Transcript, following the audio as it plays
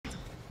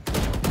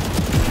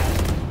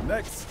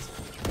Next.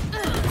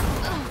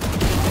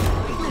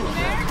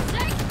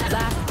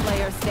 Last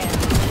player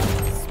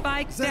standing.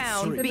 Spike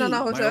down B.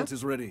 My ult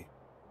is ready.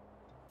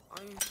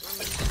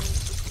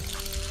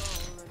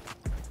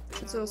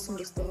 Co jsem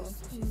dostala?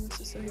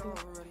 Jestli se hýbla.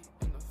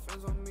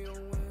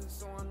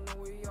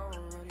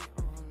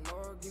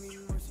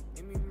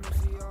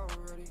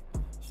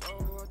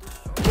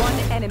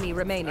 One enemy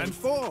remaining. And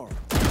 4.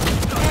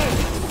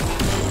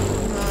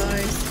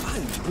 Nice.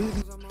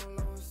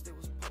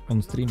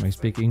 On stream I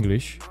speak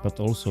English, but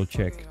also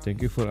Czech.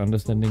 Thank you for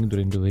understanding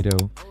during the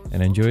video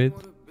and enjoy it.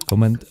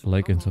 Comment,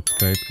 like and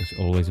subscribe is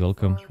always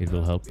welcome, it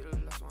will help.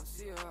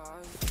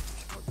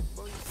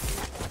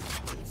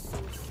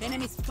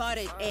 Enemy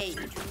spotted A.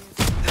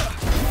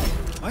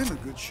 I'm a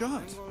good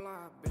shot.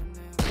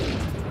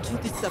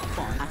 Keep it up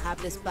fun. I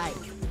have the spike.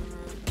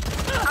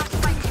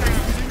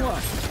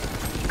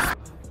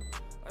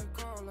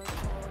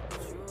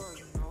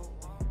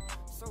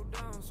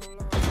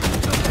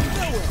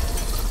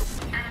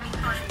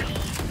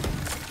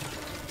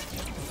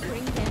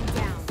 Bring them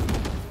down.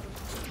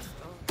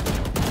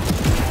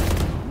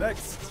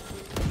 Next.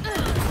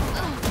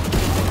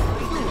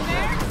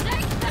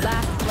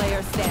 Last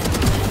player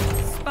standing.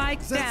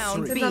 Spike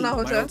down B. Jedna My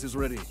nahoře. ult is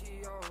ready.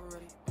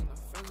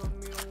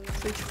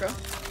 Svíčka.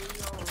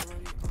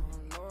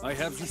 I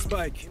have the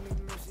spike.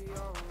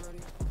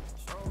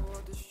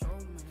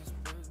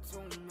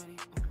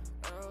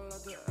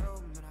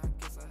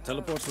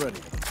 Teleport's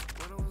ready.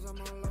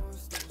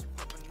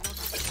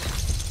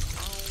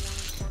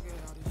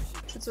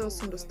 Co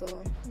jsem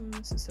dostala?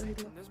 Jestli se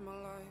hýbla.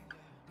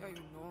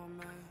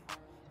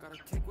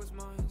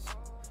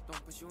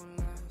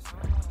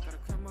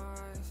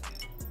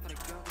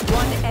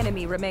 One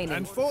enemy remaining.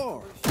 And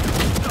 4.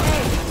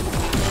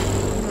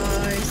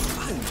 Nice.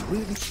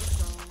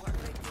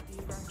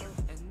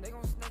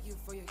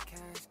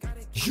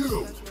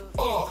 You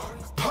are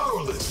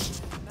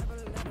powerless.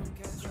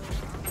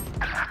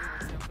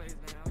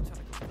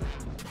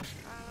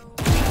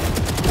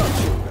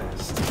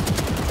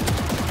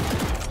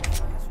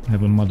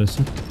 Heaven mother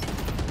set.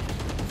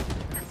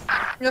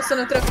 Já se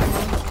netrefím.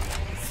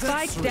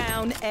 Spike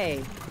down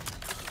A.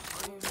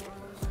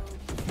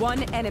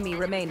 One enemy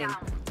remaining.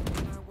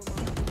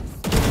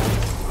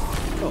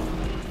 Oh,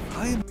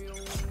 I am.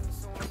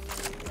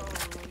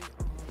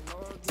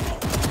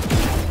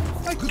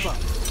 Goodbye.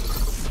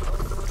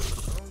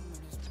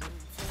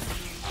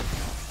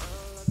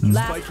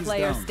 Last Spike is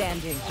player down.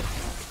 standing.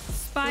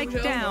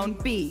 Spike down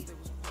B.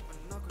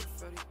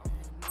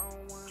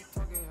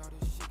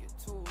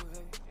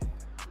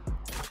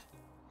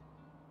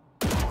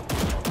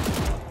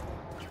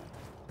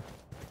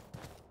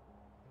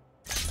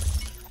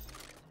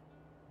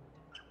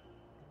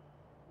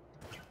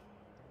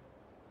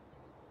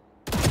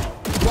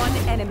 One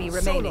enemy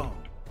remaining.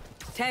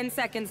 10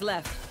 seconds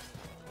left.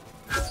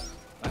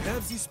 I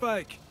have the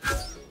spike.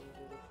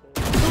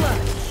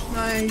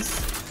 Nice.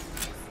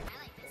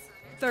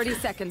 30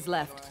 seconds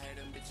left.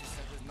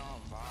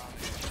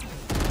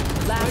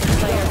 Last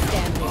player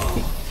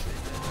standing.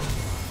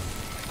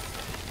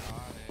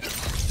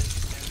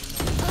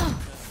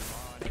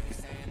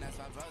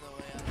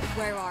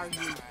 Where are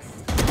you?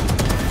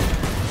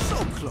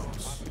 So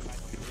close.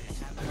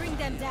 Bring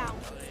them down.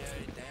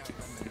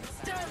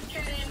 Don't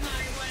get in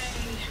my way.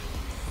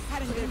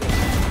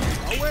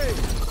 Away.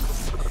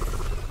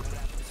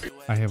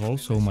 I have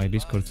also my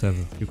Discord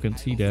server. You can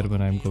see there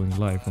when I'm going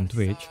live on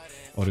Twitch,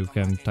 or you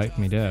can type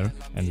me there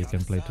and you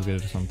can play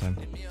together sometime.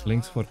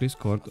 Links for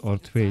Discord or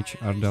Twitch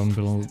are down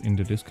below in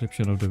the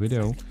description of the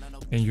video.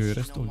 Enjoy the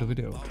rest of the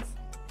video.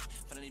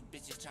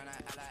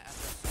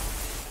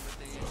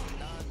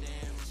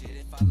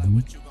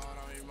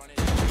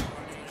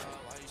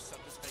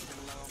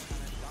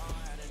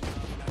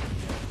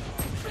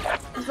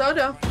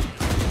 Záda.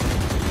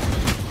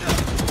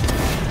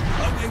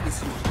 Away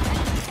with you.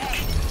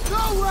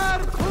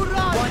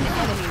 One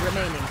enemy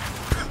remaining.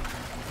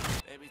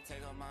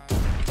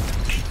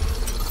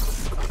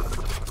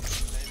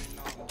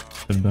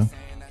 Goodbye.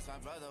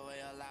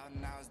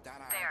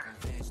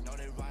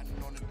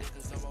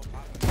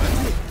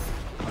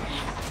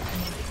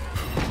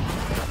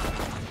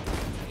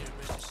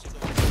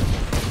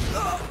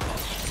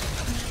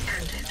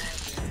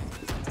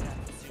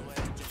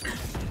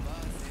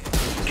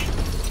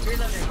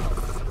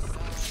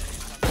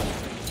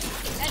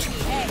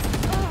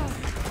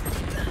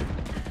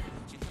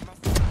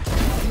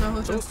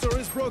 Nahoře. Toaster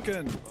is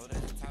broken.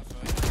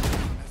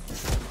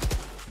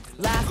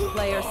 Last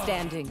player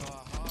standing.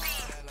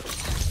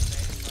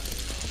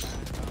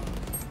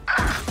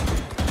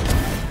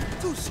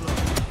 Too slow.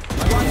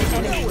 One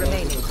enemy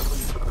remaining.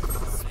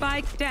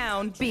 Spike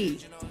down B.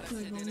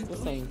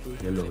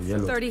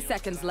 Yellow. 30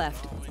 seconds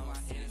left.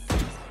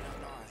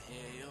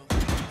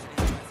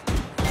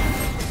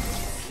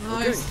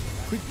 Nice.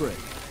 Quick break.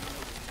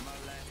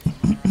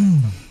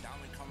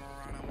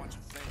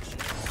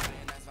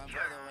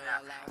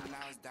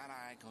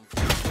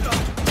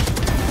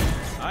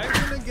 I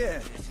win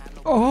again.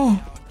 Oh!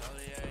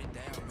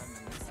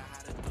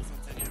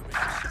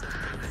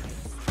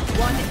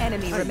 One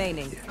enemy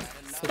remaining.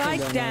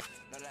 Spike down.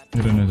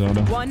 Jeden je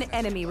záda. One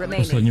enemy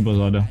remaining. Poslední byl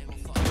záda.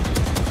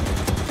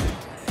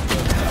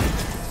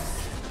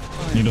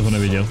 Nikdo ho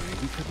neviděl.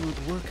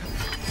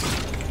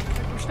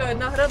 Už to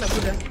jedna hra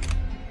nebude.